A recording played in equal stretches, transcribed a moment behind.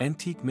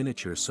Antique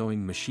Miniature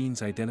Sewing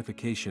Machines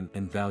Identification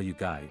and Value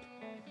Guide.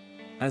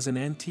 As an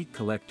antique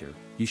collector,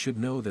 you should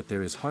know that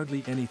there is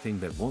hardly anything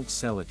that won't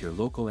sell at your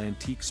local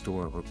antique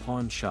store or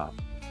pawn shop,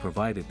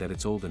 provided that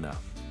it's old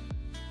enough.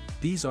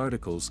 These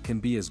articles can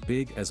be as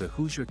big as a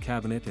Hoosier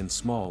cabinet and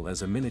small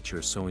as a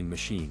miniature sewing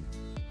machine.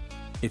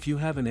 If you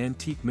have an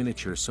antique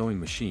miniature sewing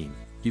machine,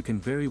 you can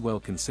very well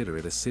consider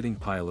it a sitting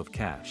pile of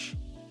cash.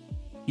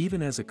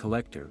 Even as a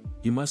collector,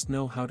 you must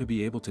know how to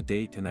be able to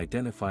date and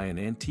identify an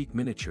antique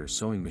miniature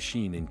sewing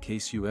machine in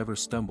case you ever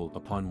stumble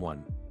upon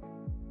one.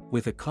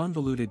 With a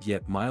convoluted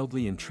yet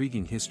mildly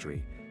intriguing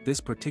history, this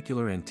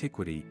particular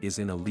antiquity is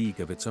in a league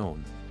of its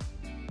own.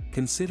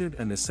 Considered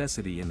a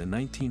necessity in the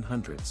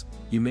 1900s,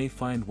 you may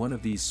find one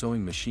of these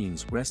sewing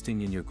machines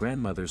resting in your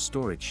grandmother's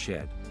storage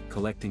shed,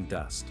 collecting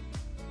dust.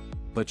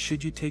 But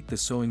should you take the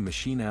sewing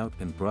machine out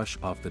and brush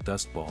off the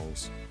dust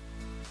balls?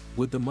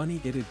 Would the money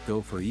it'd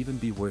go for even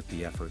be worth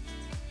the effort?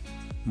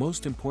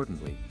 Most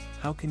importantly,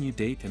 how can you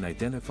date and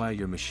identify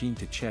your machine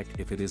to check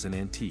if it is an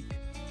antique?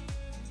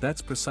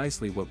 That's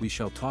precisely what we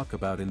shall talk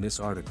about in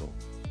this article.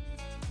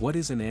 What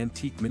is an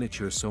antique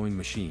miniature sewing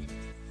machine?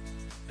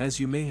 As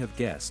you may have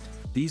guessed,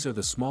 these are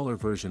the smaller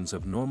versions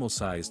of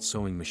normal-sized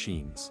sewing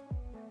machines.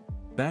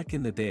 Back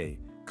in the day,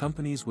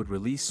 companies would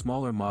release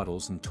smaller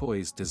models and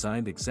toys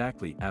designed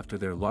exactly after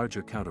their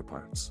larger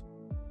counterparts.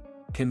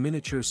 Can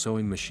miniature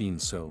sewing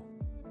machines sew?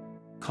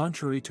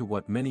 Contrary to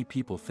what many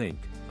people think,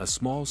 a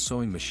small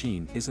sewing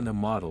machine isn't a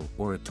model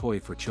or a toy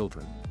for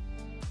children.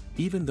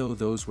 Even though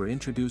those were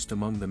introduced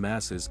among the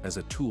masses as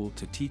a tool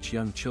to teach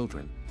young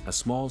children, a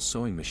small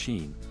sewing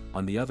machine,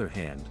 on the other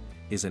hand,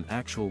 is an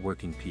actual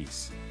working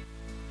piece.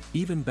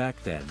 Even back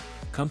then,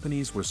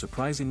 companies were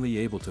surprisingly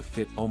able to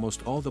fit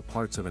almost all the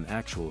parts of an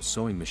actual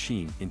sewing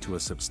machine into a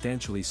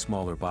substantially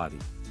smaller body.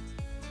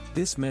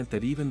 This meant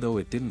that even though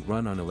it didn't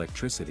run on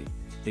electricity,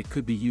 it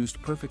could be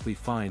used perfectly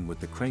fine with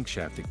the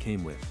crankshaft it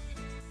came with.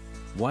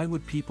 Why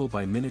would people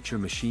buy miniature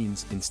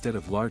machines instead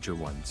of larger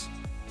ones?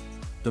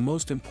 The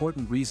most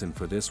important reason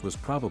for this was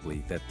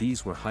probably that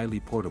these were highly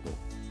portable.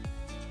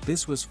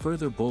 This was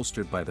further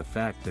bolstered by the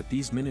fact that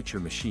these miniature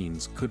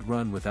machines could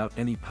run without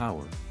any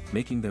power,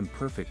 making them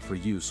perfect for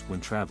use when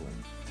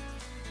traveling.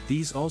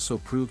 These also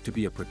proved to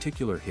be a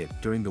particular hit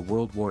during the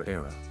World War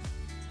era.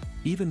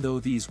 Even though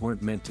these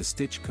weren't meant to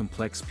stitch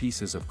complex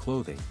pieces of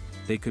clothing,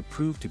 they could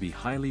prove to be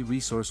highly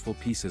resourceful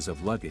pieces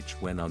of luggage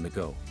when on the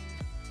go.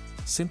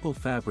 Simple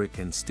fabric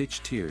and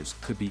stitch tiers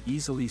could be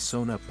easily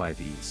sewn up by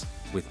these,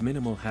 with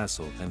minimal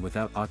hassle and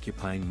without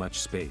occupying much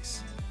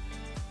space.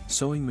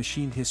 Sewing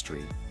machine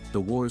history,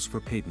 the wars for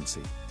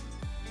patency.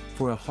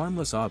 For a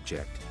harmless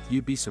object,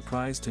 you'd be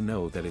surprised to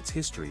know that its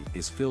history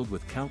is filled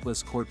with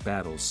countless court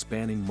battles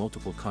spanning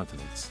multiple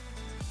continents.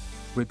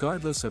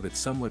 Regardless of its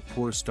somewhat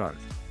poor start,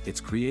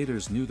 its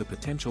creators knew the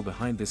potential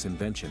behind this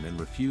invention and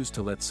refused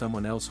to let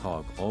someone else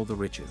hog all the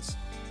riches.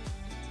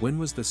 When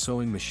was the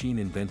sewing machine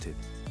invented?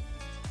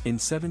 In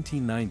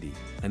 1790,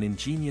 an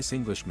ingenious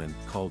Englishman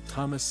called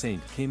Thomas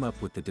Saint came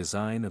up with the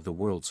design of the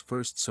world's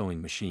first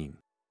sewing machine.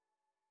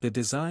 The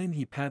design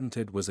he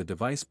patented was a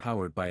device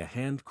powered by a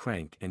hand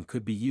crank and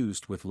could be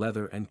used with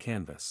leather and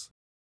canvas.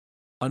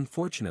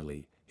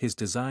 Unfortunately, his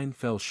design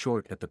fell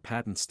short at the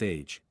patent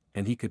stage,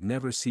 and he could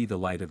never see the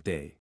light of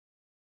day.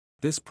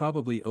 This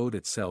probably owed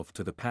itself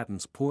to the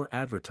patent's poor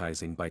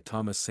advertising by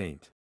Thomas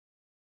Saint.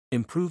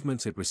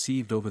 Improvements it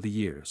received over the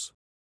years.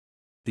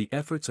 The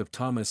efforts of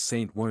Thomas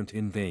Saint weren't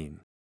in vain.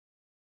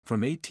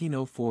 From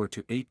 1804 to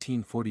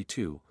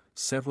 1842,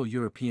 several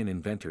European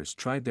inventors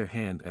tried their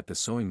hand at the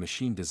sewing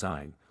machine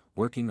design,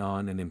 working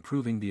on and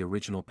improving the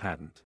original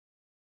patent.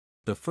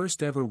 The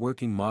first ever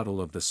working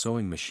model of the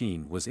sewing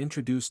machine was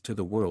introduced to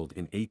the world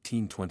in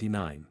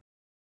 1829.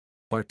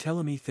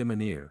 Barthélemy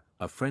Thimonier,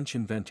 a French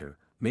inventor,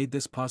 made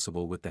this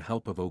possible with the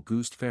help of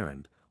Auguste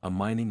Ferrand, a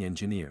mining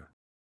engineer.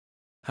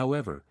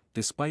 However,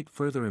 despite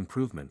further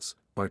improvements,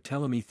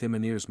 Barthélemy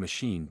Thimonier's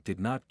machine did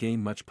not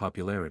gain much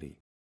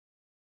popularity.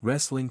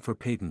 Wrestling for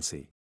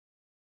patency.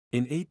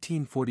 In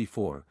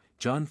 1844,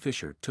 John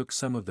Fisher took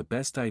some of the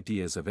best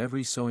ideas of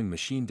every sewing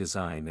machine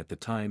design at the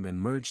time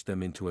and merged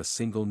them into a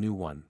single new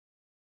one.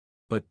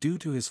 But due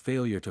to his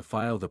failure to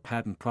file the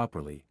patent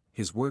properly,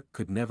 his work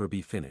could never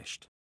be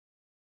finished.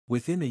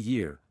 Within a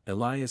year,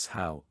 Elias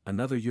Howe,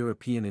 another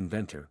European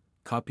inventor,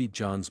 copied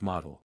John's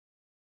model.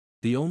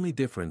 The only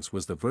difference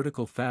was the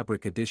vertical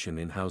fabric addition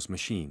in Howe's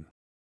machine.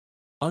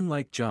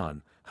 Unlike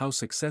John, Howe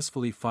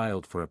successfully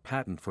filed for a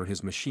patent for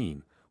his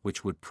machine,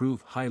 which would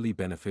prove highly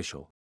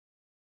beneficial.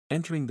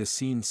 Entering the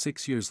scene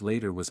 6 years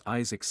later was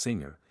Isaac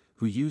Singer,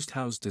 who used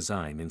Howe's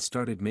design and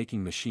started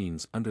making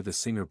machines under the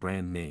Singer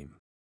brand name.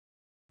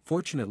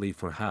 Fortunately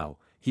for Howe,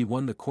 he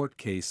won the court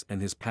case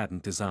and his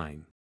patent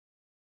design.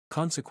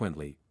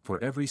 Consequently,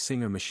 for every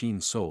Singer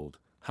machine sold,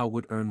 Howe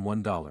would earn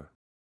 $1.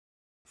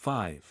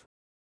 5.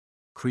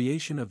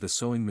 Creation of the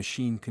sewing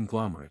machine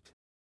conglomerate.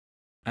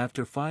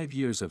 After 5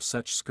 years of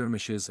such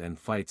skirmishes and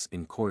fights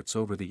in courts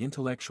over the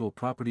intellectual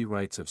property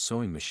rights of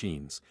sewing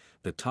machines,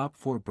 the top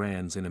 4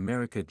 brands in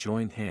America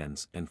joined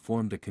hands and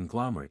formed a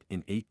conglomerate in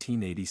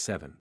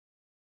 1887.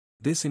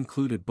 This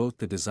included both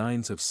the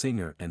designs of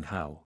Singer and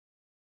Howe.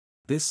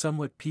 This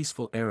somewhat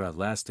peaceful era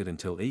lasted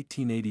until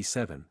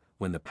 1887,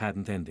 when the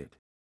patent ended.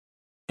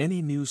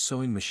 Any new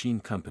sewing machine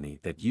company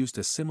that used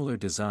a similar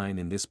design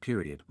in this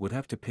period would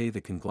have to pay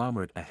the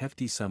conglomerate a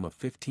hefty sum of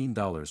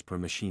 $15 per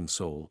machine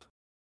sold.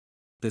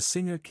 The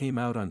Singer came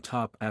out on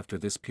top after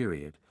this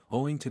period,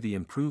 owing to the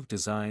improved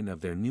design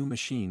of their new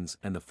machines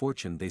and the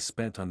fortune they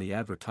spent on the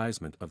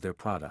advertisement of their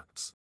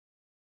products.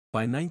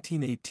 By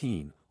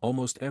 1918,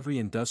 almost every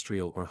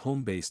industrial or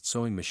home-based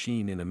sewing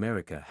machine in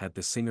America had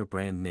the Singer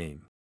brand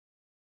name.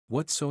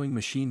 What sewing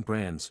machine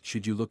brands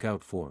should you look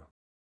out for?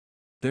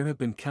 There have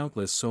been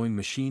countless sewing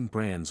machine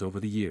brands over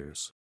the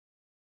years.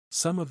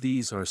 Some of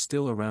these are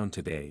still around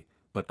today,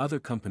 but other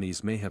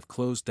companies may have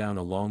closed down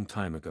a long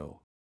time ago.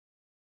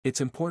 It's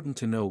important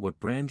to know what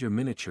brand your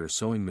miniature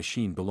sewing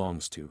machine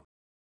belongs to.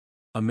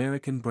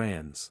 American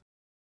brands: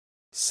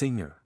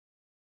 Singer,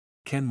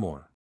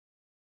 Kenmore,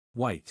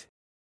 White,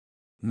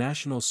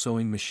 National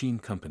Sewing Machine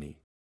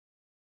Company.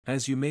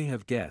 As you may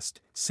have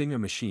guessed, Singer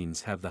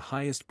machines have the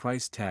highest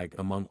price tag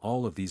among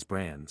all of these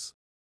brands.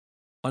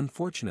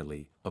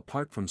 Unfortunately,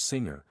 apart from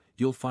Singer,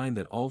 you'll find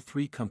that all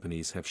three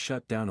companies have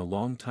shut down a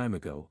long time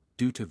ago,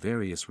 due to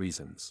various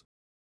reasons.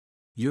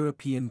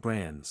 European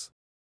brands: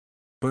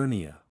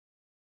 Bernia,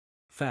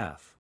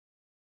 Pfaff.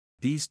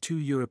 These two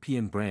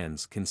European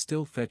brands can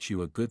still fetch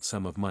you a good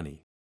sum of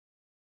money.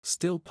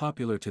 Still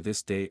popular to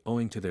this day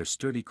owing to their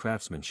sturdy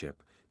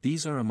craftsmanship,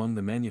 these are among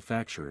the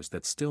manufacturers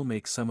that still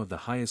make some of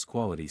the highest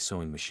quality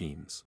sewing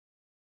machines.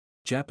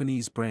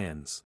 Japanese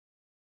brands: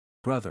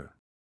 Brother,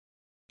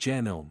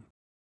 Janome.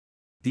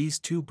 These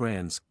two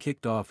brands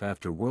kicked off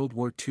after World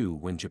War II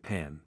when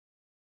Japan.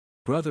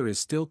 Brother is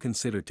still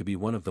considered to be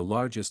one of the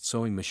largest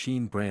sewing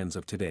machine brands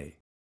of today.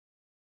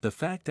 The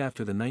fact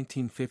after the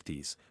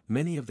 1950s,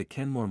 many of the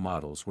Kenmore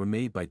models were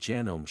made by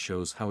Janome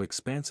shows how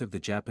expansive the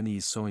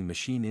Japanese sewing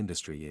machine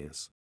industry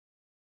is.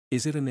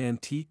 Is it an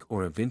antique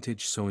or a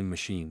vintage sewing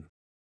machine?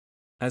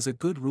 As a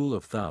good rule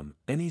of thumb,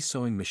 any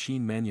sewing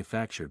machine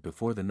manufactured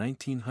before the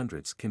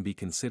 1900s can be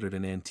considered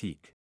an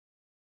antique.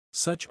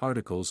 Such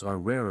articles are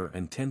rarer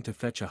and tend to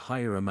fetch a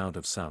higher amount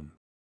of sum.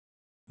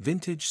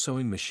 Vintage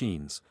sewing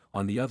machines,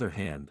 on the other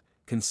hand,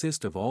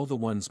 consist of all the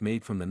ones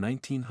made from the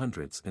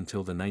 1900s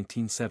until the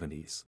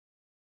 1970s.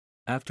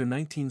 After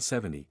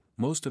 1970,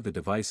 most of the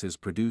devices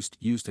produced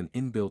used an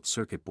inbuilt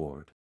circuit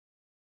board.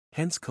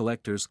 Hence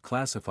collectors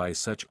classify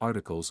such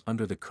articles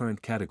under the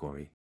current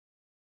category.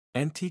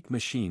 Antique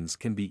machines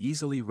can be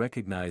easily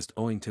recognized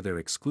owing to their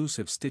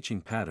exclusive stitching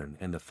pattern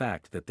and the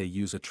fact that they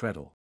use a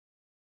treadle.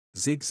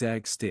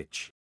 Zigzag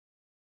stitch.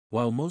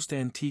 While most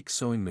antique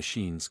sewing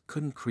machines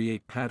couldn't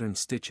create patterned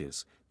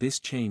stitches, this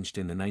changed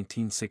in the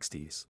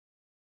 1960s.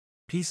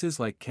 Pieces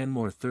like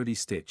Kenmore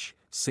 30-stitch,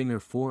 Singer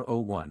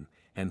 401,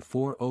 and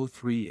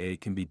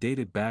 403A can be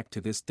dated back to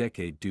this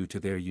decade due to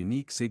their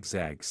unique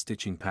zigzag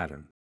stitching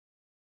pattern.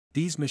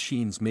 These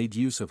machines made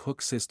use of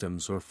hook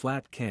systems or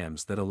flat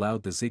cams that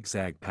allowed the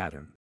zigzag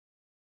pattern.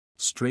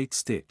 Straight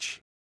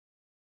stitch.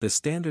 The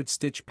standard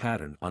stitch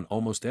pattern on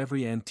almost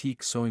every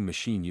antique sewing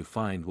machine you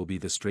find will be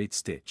the straight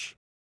stitch.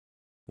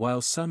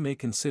 While some may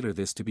consider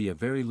this to be a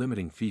very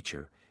limiting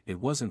feature, it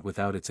wasn't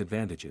without its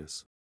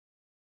advantages.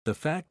 The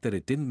fact that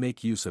it didn't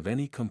make use of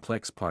any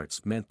complex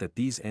parts meant that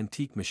these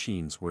antique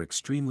machines were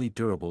extremely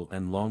durable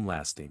and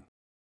long-lasting.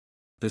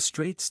 The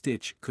straight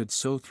stitch could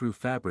sew through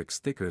fabrics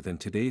thicker than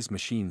today's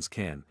machines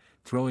can,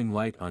 throwing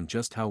light on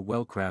just how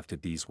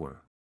well-crafted these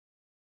were.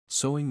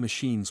 Sewing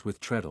machines with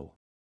treadle.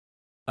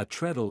 A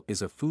treadle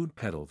is a foot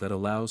pedal that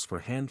allows for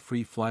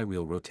hand-free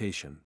flywheel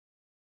rotation.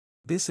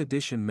 This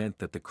addition meant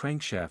that the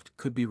crankshaft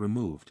could be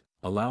removed,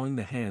 allowing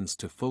the hands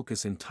to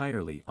focus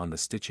entirely on the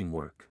stitching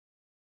work.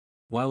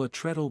 While a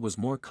treadle was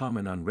more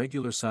common on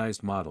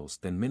regular-sized models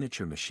than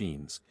miniature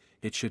machines,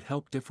 it should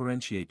help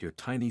differentiate your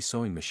tiny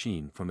sewing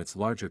machine from its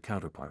larger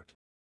counterpart.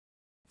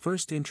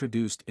 First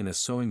introduced in a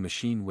sewing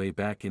machine way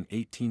back in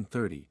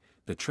 1830,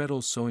 the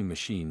treadle sewing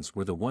machines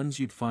were the ones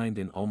you'd find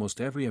in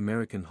almost every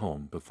American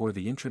home before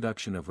the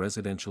introduction of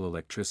residential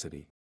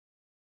electricity.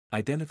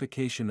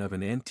 Identification of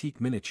an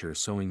antique miniature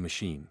sewing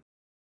machine.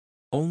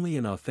 Only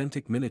an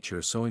authentic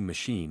miniature sewing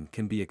machine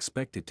can be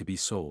expected to be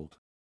sold.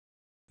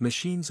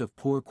 Machines of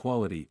poor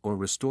quality or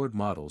restored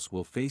models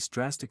will face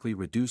drastically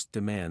reduced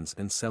demands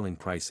and selling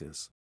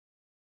prices.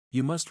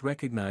 You must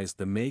recognize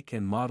the make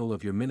and model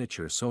of your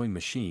miniature sewing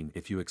machine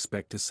if you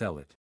expect to sell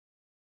it.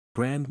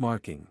 Brand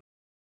marking.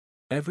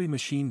 Every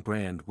machine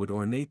brand would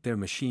ornate their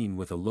machine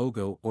with a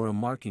logo or a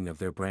marking of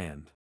their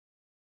brand.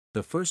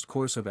 The first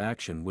course of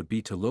action would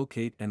be to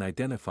locate and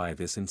identify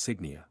this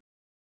insignia.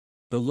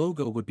 The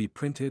logo would be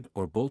printed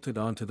or bolted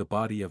onto the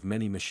body of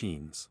many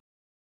machines.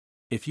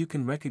 If you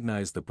can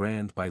recognize the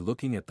brand by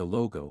looking at the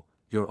logo,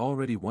 you're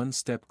already one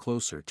step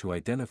closer to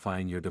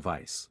identifying your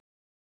device.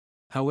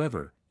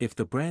 However, if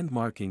the brand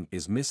marking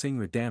is missing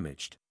or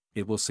damaged,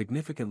 it will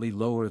significantly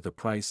lower the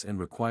price and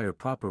require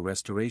proper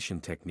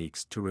restoration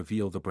techniques to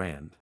reveal the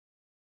brand.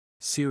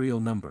 Serial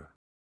number.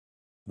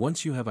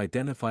 Once you have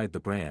identified the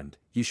brand,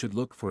 you should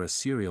look for a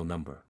serial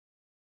number.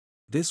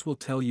 This will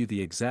tell you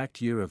the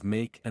exact year of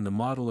make and the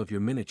model of your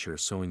miniature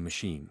sewing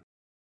machine.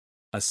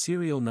 A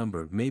serial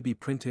number may be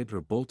printed or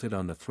bolted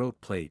on the throat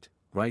plate,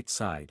 right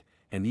side,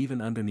 and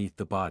even underneath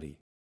the body.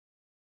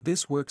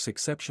 This works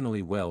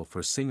exceptionally well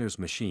for Singer's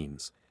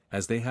machines,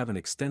 as they have an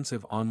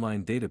extensive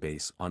online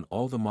database on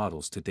all the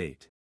models to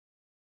date.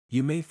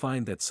 You may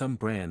find that some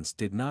brands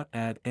did not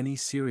add any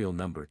serial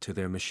number to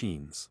their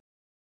machines.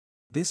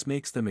 This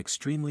makes them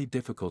extremely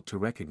difficult to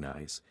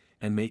recognize,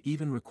 and may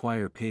even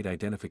require paid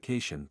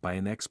identification by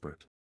an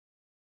expert.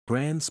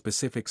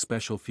 Brand-specific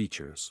special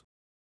features.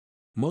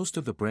 Most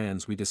of the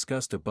brands we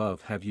discussed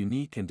above have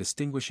unique and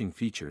distinguishing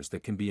features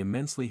that can be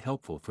immensely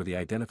helpful for the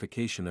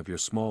identification of your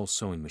small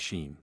sewing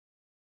machine.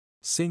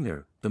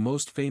 Singer, the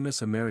most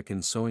famous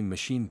American sewing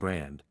machine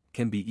brand,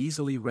 can be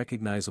easily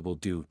recognizable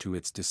due to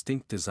its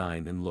distinct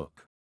design and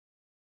look.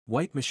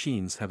 White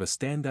machines have a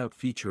standout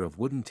feature of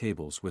wooden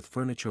tables with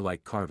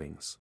furniture-like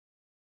carvings.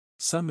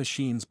 Some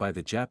machines by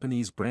the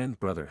Japanese brand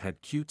Brother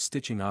had cute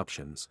stitching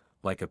options,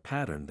 like a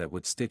pattern that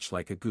would stitch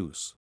like a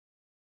goose.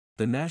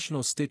 The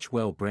National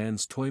Stitchwell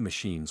brand's toy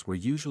machines were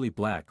usually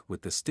black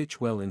with the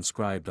Stitchwell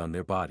inscribed on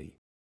their body.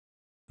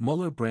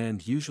 Muller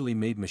brand usually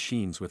made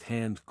machines with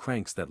hand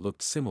cranks that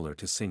looked similar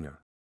to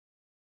Singer.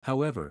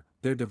 However,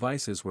 their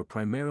devices were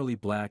primarily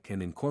black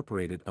and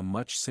incorporated a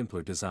much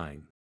simpler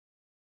design.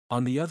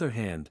 On the other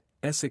hand,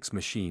 Essex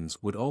machines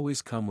would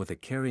always come with a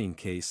carrying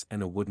case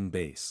and a wooden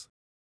base.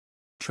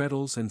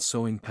 Treadles and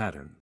sewing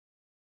pattern.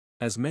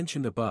 As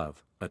mentioned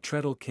above, a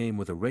treadle came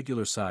with a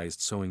regular-sized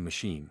sewing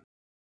machine.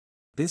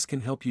 This can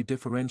help you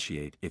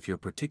differentiate if your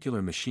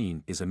particular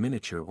machine is a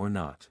miniature or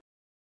not.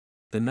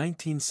 The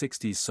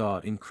 1960s saw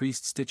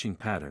increased stitching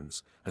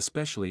patterns,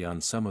 especially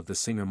on some of the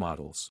Singer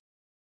models.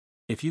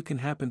 If you can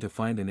happen to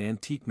find an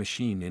antique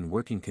machine in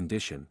working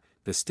condition,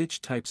 the stitch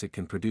types it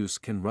can produce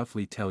can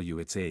roughly tell you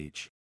its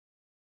age.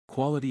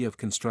 Quality of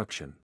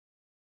construction.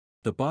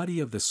 The body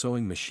of the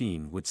sewing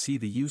machine would see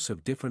the use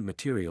of different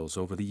materials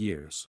over the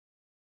years.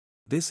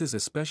 This is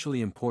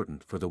especially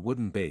important for the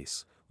wooden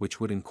base, which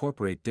would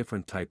incorporate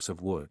different types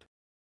of wood.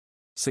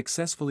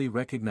 Successfully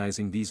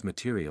recognizing these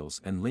materials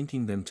and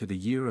linking them to the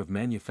year of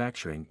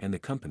manufacturing and the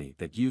company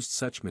that used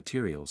such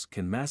materials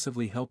can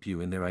massively help you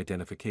in their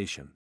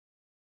identification.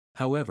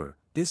 However,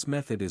 this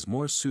method is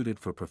more suited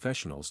for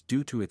professionals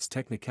due to its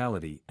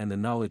technicality and the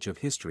knowledge of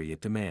history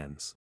it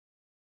demands.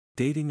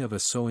 Dating of a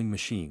sewing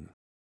machine.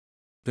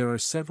 There are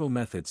several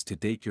methods to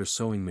date your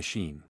sewing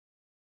machine.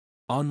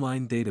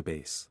 Online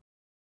database.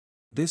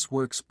 This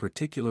works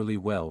particularly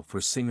well for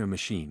Singer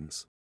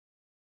machines.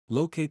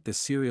 Locate the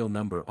serial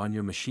number on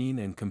your machine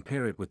and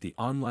compare it with the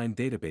online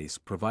database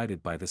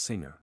provided by the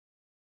Singer.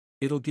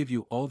 It'll give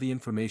you all the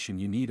information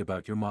you need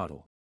about your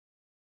model.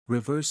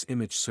 Reverse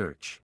image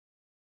search.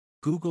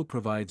 Google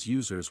provides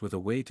users with a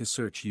way to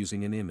search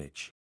using an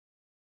image.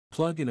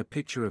 Plug in a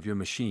picture of your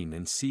machine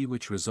and see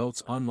which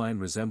results online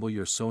resemble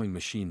your sewing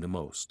machine the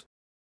most.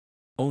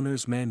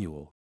 Owner's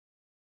manual.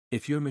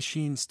 If your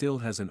machine still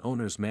has an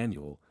owner's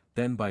manual,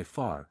 then by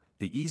far,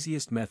 the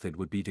easiest method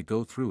would be to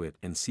go through it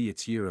and see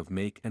its year of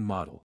make and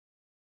model.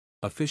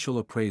 Official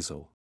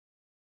appraisal.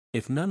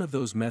 If none of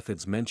those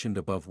methods mentioned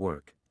above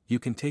work, you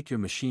can take your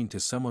machine to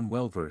someone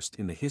well-versed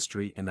in the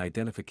history and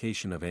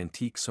identification of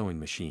antique sewing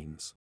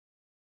machines.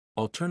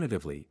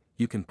 Alternatively,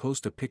 you can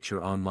post a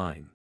picture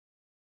online.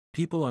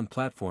 People on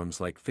platforms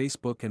like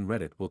Facebook and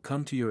Reddit will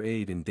come to your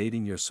aid in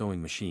dating your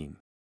sewing machine.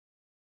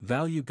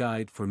 Value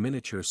guide for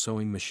miniature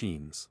sewing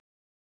machines.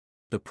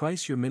 The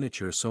price your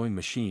miniature sewing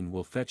machine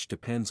will fetch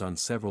depends on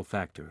several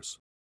factors.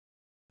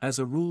 As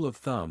a rule of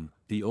thumb,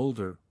 the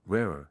older,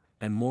 rarer,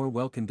 and more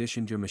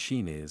well-conditioned your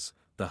machine is,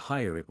 the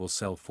higher it will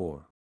sell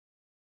for.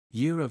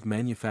 Year of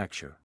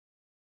manufacture.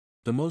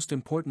 The most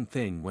important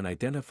thing when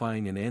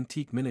identifying an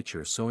antique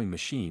miniature sewing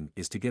machine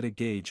is to get a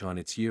gauge on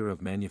its year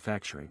of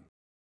manufacturing.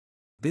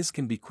 This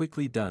can be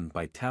quickly done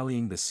by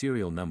tallying the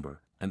serial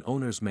number, an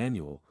owner's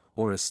manual,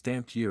 or a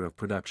stamped year of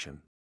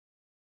production.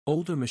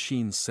 Older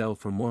machines sell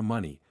for more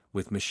money,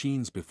 with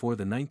machines before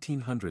the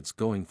 1900s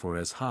going for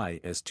as high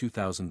as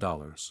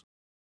 $2,000.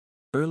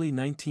 Early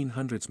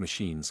 1900s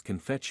machines can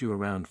fetch you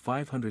around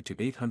 $500 to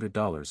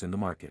 $800 in the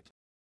market.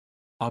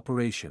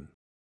 Operation.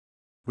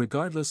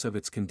 Regardless of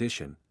its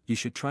condition, you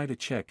should try to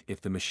check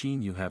if the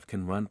machine you have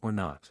can run or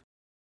not.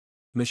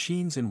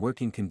 Machines in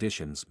working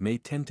conditions may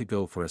tend to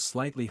go for a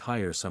slightly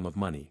higher sum of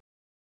money.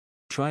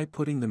 Try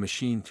putting the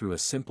machine through a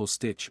simple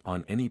stitch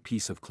on any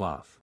piece of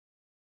cloth.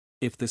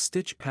 If the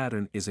stitch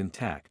pattern is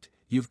intact,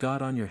 you've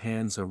got on your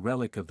hands a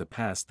relic of the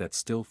past that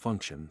still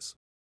functions.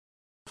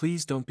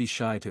 Please don't be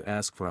shy to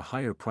ask for a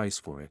higher price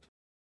for it.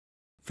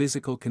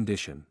 Physical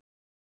condition.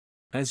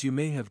 As you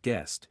may have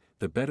guessed,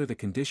 the better the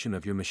condition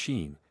of your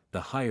machine,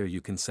 the higher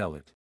you can sell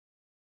it.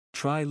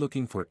 Try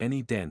looking for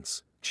any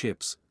dents,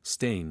 chips,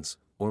 stains,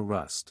 or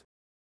rust.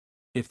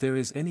 If there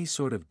is any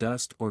sort of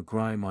dust or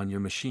grime on your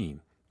machine,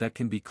 that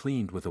can be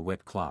cleaned with a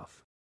wet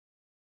cloth.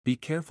 Be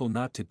careful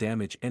not to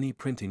damage any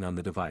printing on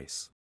the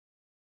device.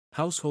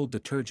 Household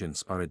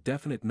detergents are a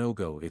definite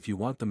no-go if you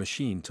want the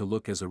machine to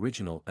look as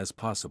original as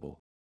possible.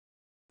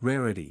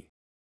 Rarity.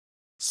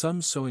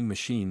 Some sewing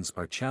machines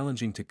are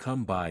challenging to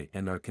come by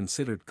and are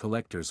considered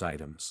collector's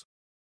items.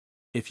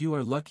 If you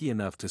are lucky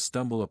enough to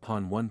stumble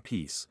upon one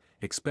piece,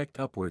 expect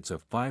upwards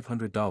of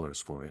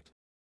 $500 for it.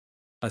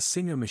 A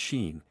Singer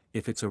machine,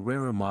 if it's a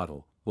rarer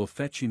model, will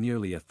fetch you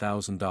nearly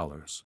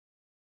 $1,000.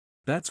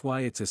 That's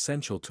why it's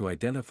essential to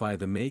identify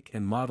the make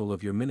and model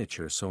of your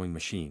miniature sewing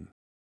machine.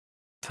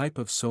 Type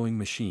of sewing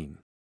machine.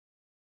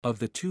 Of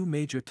the two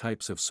major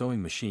types of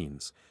sewing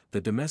machines,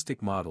 the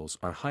domestic models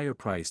are higher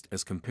priced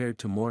as compared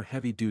to more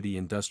heavy-duty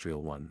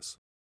industrial ones.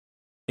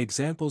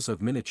 Examples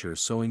of miniature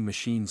sewing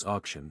machines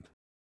auctioned.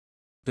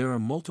 There are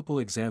multiple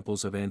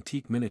examples of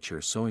antique miniature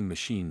sewing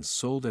machines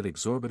sold at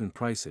exorbitant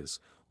prices,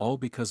 all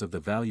because of the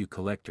value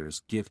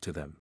collectors give to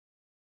them.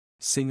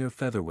 Singer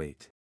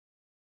Featherweight.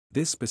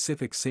 This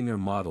specific Singer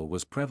model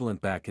was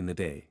prevalent back in the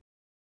day.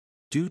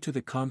 Due to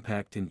the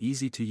compact and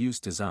easy-to-use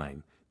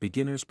design,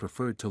 beginners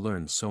preferred to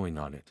learn sewing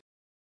on it.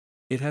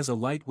 It has a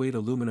lightweight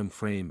aluminum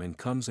frame and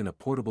comes in a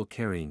portable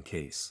carrying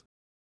case.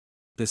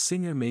 The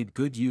Singer made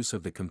good use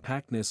of the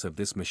compactness of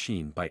this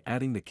machine by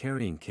adding the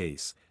carrying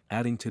case,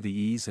 adding to the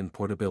ease and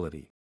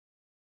portability.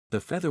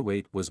 The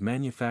Featherweight was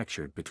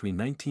manufactured between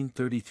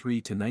 1933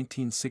 to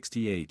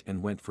 1968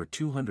 and went for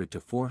 $200 to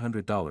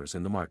 $400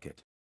 in the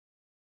market.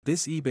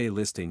 This eBay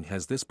listing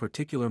has this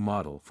particular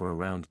model for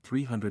around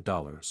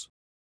 $300.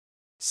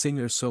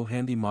 Singer Sew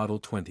Handy Model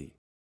 20.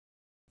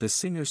 The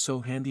Singer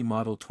Sew Handy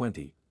Model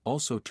 20,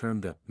 also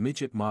termed a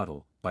midget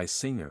model by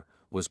Singer,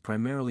 was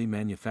primarily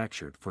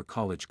manufactured for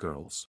college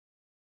girls.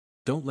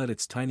 Don't let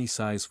its tiny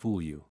size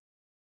fool you.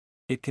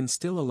 It can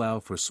still allow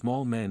for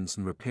small mends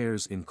and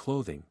repairs in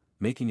clothing,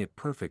 making it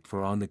perfect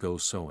for on-the-go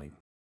sewing.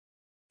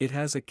 It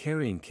has a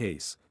carrying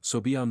case,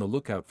 so be on the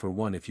lookout for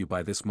one if you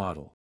buy this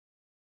model.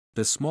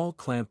 The small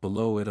clamp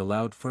below it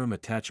allowed firm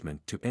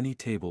attachment to any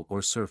table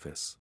or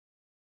surface.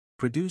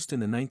 Produced in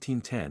the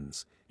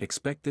 1910s,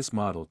 expect this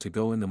model to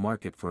go in the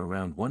market for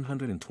around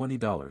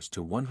 $120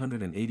 to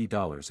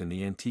 $180 in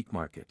the antique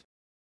market.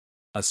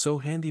 A Sew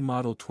Handy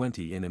Model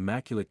 20 in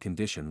immaculate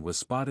condition was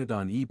spotted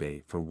on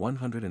eBay for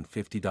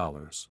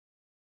 $150.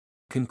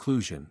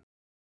 Conclusion.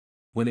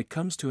 When it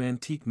comes to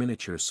antique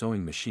miniature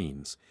sewing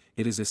machines,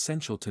 it is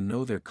essential to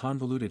know their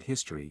convoluted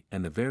history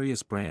and the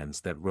various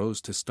brands that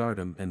rose to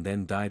stardom and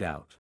then died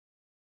out.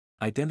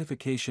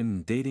 Identification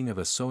and dating of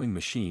a sewing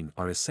machine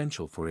are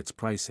essential for its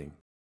pricing.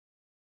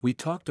 We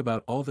talked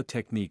about all the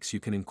techniques you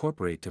can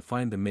incorporate to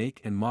find the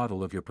make and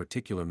model of your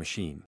particular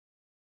machine.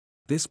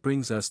 This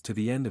brings us to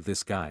the end of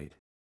this guide.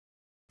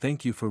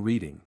 Thank you for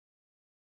reading.